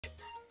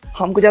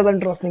हम कुछ ऐसा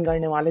इंटरेस्टिंग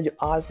करने वाले हैं जो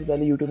आज से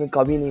पहले यूट्यूब में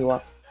कभी नहीं हुआ।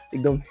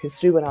 एकदम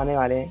हिस्ट्री बनाने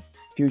वाले हैं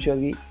फ्यूचर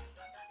की।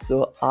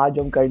 तो आज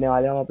हम करने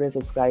वाले हैं, हम अपने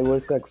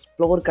सब्सक्राइबर्स को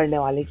एक्सप्लोर करने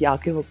वाले हैं कि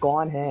आखिर वो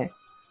कौन है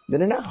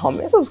जिन्होंने ना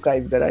हमें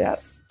सब्सक्राइब करा यार।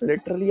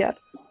 लिटरली यार,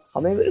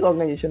 हमें भी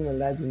रिकॉग्नाइजेशन मिल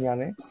रहा है दुनिया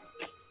में।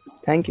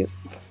 Thank you.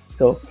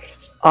 तो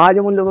आज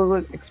हम उन लोगों को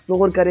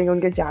एक्सप्लोर करेंगे,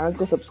 उनके चैनल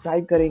को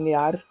सब्सक्राइब करेंगे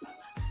यार।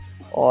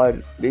 और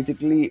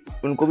बेसिकली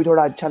उनको भी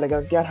थोड़ा अच्छा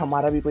लगेगा कि यार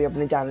हमारा भी कोई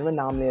अपने चैनल में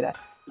नाम ले रहा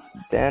है।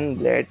 Then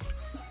let's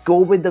go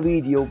with the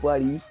video,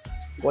 buddy.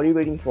 What are you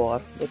waiting for?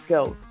 Let's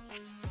go.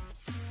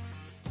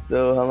 तो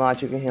हम आ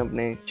चुके हैं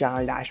अपने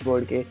चैनल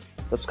डैशबोर्ड के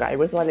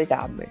सब्सक्राइबर्स वाले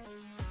टैब में।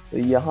 तो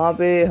यहाँ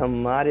पे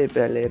हमारे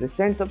पहले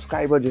रिसेंट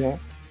सब्सक्राइबर जो हैं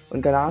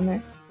उनका नाम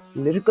है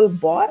लिरिकल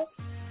बॉय।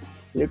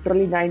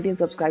 लिटरली 19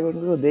 सब्सक्राइबर्स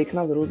को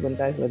देखना ज़रूर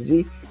बनता है। सर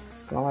जी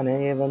कौन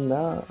है ये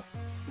बंदा?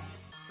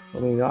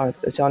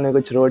 अच्छा, उन्होंने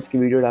कुछ रोड्स की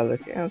वीडियो डाल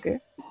रखे हैं। ओके,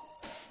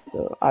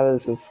 तो I will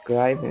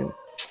subscribe him.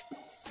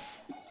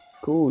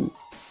 Cool.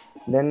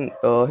 Then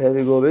here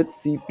we go with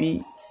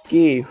CPK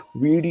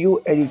video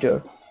editor.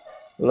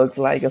 Looks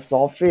like a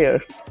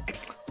software.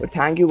 But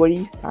thank you, buddy.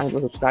 Thanks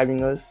for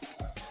subscribing us.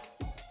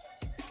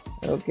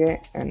 Okay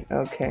and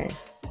okay.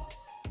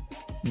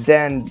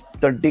 Then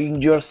the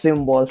danger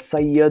symbol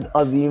Syed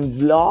Azim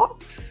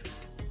Vlogs.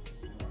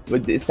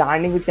 With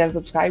standing with 10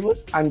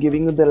 subscribers, I'm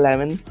giving you the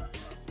 11.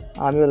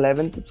 I'm your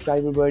 11th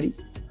subscriber, buddy.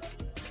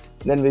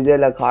 Then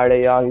Vijay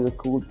Lakhade, yeah, he's a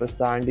cool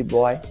personality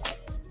boy.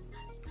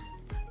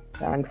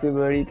 Thanks, you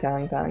buddy.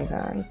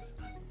 Thanks.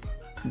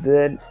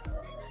 Then,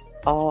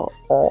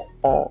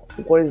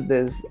 what is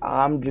this?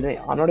 I'm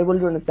not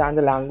able to understand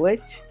the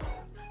language.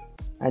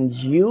 And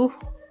you?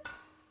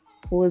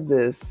 Who is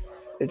this?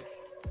 It's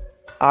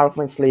out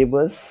of my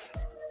syllabus.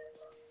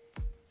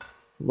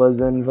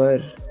 Vazanvar.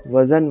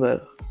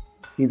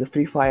 He's a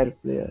Free Fire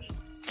player.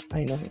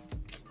 I know him.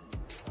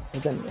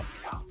 Vazanvar.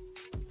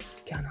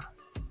 क्या नाम?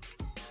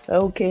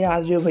 Okay,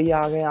 आज जो भैया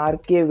आ गए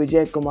RK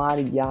Vijay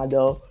Kumar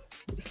Yadav.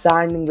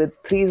 Standing with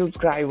 3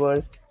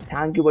 subscribers.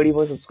 Thank you, buddy,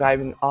 for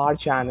subscribing our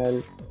channel.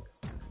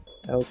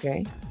 Okay.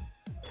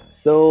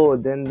 So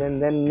then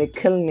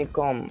Nikhil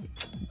Nikom.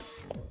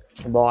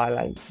 Boy,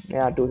 like,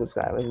 yeah, 2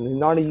 subscribers. He's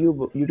not a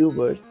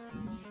YouTuber.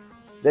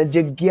 Then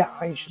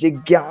Jigyansh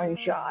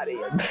aa rahi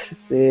hai idhar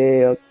se.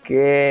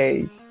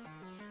 Okay.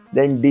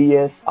 Then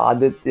DS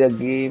Aditya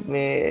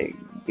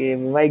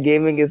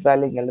gaming is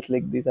spelling गलत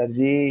लिख दी sir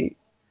ji.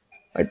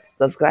 But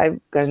subscribe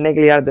करने के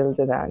लिए यार दिल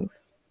से thanks.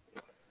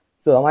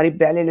 So, हमारी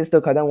पहली लिस्ट तो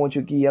खत्म हो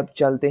चुकी है। अब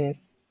चलते हैं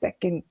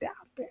सेकंड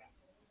टैब पे।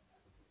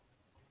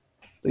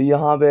 तो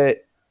यहाँ पे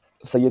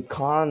Syed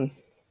Khan,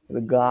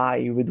 the guy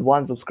with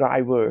 1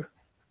 subscriber.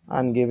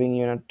 I'm giving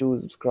you 2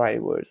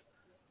 subscribers.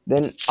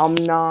 Then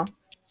Amna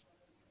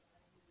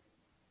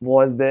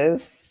was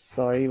this.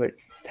 Sorry, but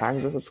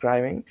thanks for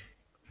subscribing.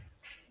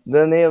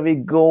 Then here we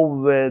go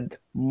with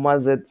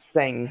Mazid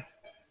Singh.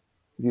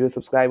 0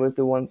 subscribers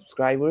to 1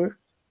 subscriber.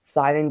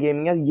 Silent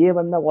Gaming, यार ये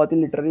बंदा बहुत ही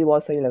literally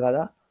बहुत सही लगा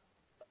था।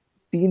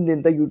 3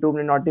 दिन तक यूट्यूब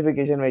ने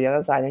नोटिफिकेशन भेजा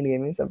था साइलेंट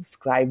गेमिंग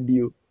सब्सक्राइब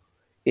यू।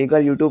 एक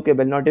बार यूट्यूब के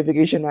बेल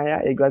नोटिफिकेशन आया,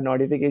 एक बार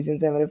नोटिफिकेशन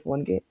से मेरे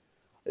फ़ोन के।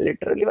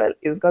 लिटरली भाई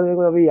इसका मेरे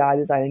को अभी याद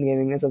है, साइलेंट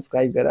गेमिंग ने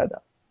सब्सक्राइब करा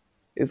था।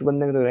 इस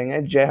बंदे को तो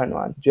रहेंगे जय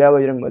हनुमान, जय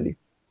बजरंगबली,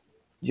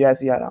 जय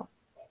सिया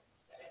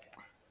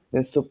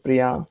राम।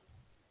 सुप्रिया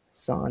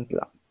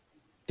सांतला,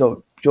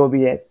 तो जो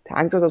भी है,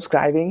 थैंक्स फॉर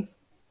सब्सक्राइबिंग।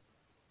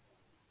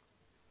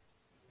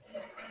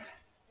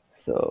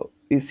 सो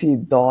इसी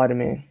दौर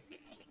में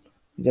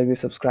जब ये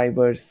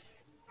सब्सक्राइबर्स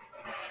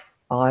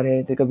आ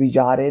रहे थे, कभी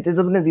जा रहे थे,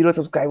 जब अपने 0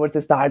 सब्सक्राइबर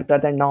से स्टार्ट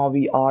करते हैं। Now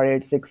we are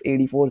eight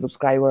 684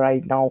 subscriber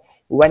right now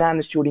when I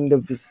am shooting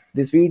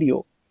this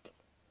video.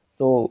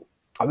 सो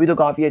अभी तो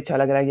काफ़ी अच्छा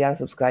लग रहा है कि यार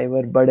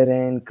सब्सक्राइबर बढ़ रहे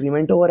हैं,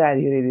 इंक्रीमेंट हो रहा है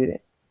धीरे धीरे।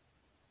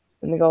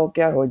 मैंने कहा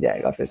क्या हो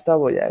जाएगा, फिर सब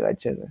हो जाएगा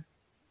अच्छे से।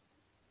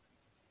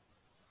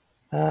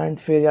 एंड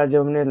फिर यार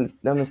जब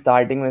हमने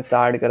स्टार्टिंग में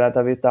स्टार्ट करा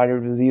था, we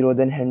started with 0,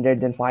 then 100,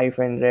 then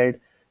 500,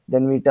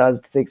 then we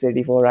touched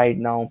 684 right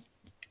now.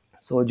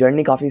 So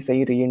journey काफ़ी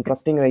सही रही है,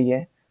 इंटरेस्टिंग रही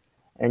है।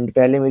 एंड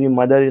पहले मेरी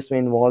मदर इसमें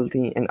इन्वॉल्व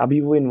थी एंड अभी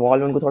वो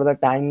इन्वॉल्व, उनको थोड़ा सा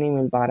टाइम नहीं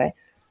मिल पा रहा है,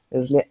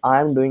 इसलिए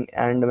आई एम डूइंग।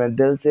 एंड मैं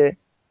दिल से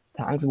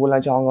थैंक्स बोलना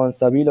चाहूँगा उन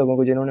सभी लोगों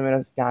को जिन्होंने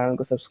मेरा चैनल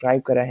को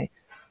सब्सक्राइब करा है,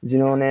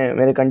 जिन्होंने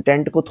मेरे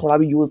कंटेंट को थोड़ा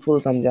भी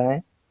यूज़फुल समझा है।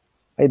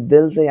 भाई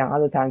दिल से यहाँ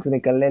से थैंक्स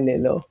निकलने ले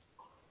लो।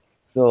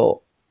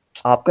 सो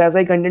आपको ऐसा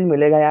ही कंटेंट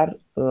मिलेगा यार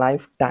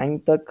लाइफ टाइम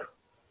तक।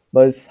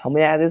 बस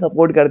हमें ऐसे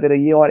सपोर्ट करते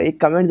रहिए और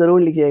एक कमेंट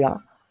ज़रूर लिखिएगा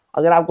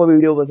अगर आपको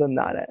वीडियो पसंद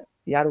आ रहा है।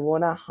 यार वो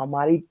ना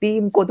हमारी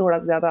टीम को थोड़ा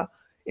सा ज़्यादा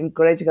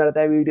इंकरेज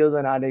करता है वीडियोस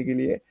बनाने के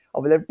लिए।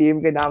 और मतलब टीम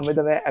के नाम में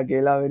तो मैं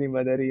अकेला, मेरी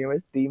मदर ही है,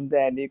 बस टीम तो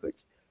है नहीं कुछ,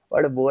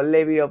 बट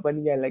बोलने भी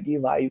अपन की अलग ही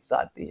वाइब्स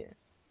आती हैं।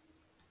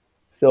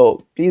 So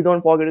please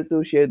don't forget to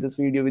share this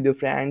video with your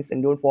friends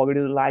and don't forget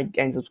to like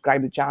and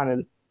subscribe the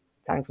channel.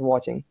 Thanks for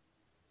watching.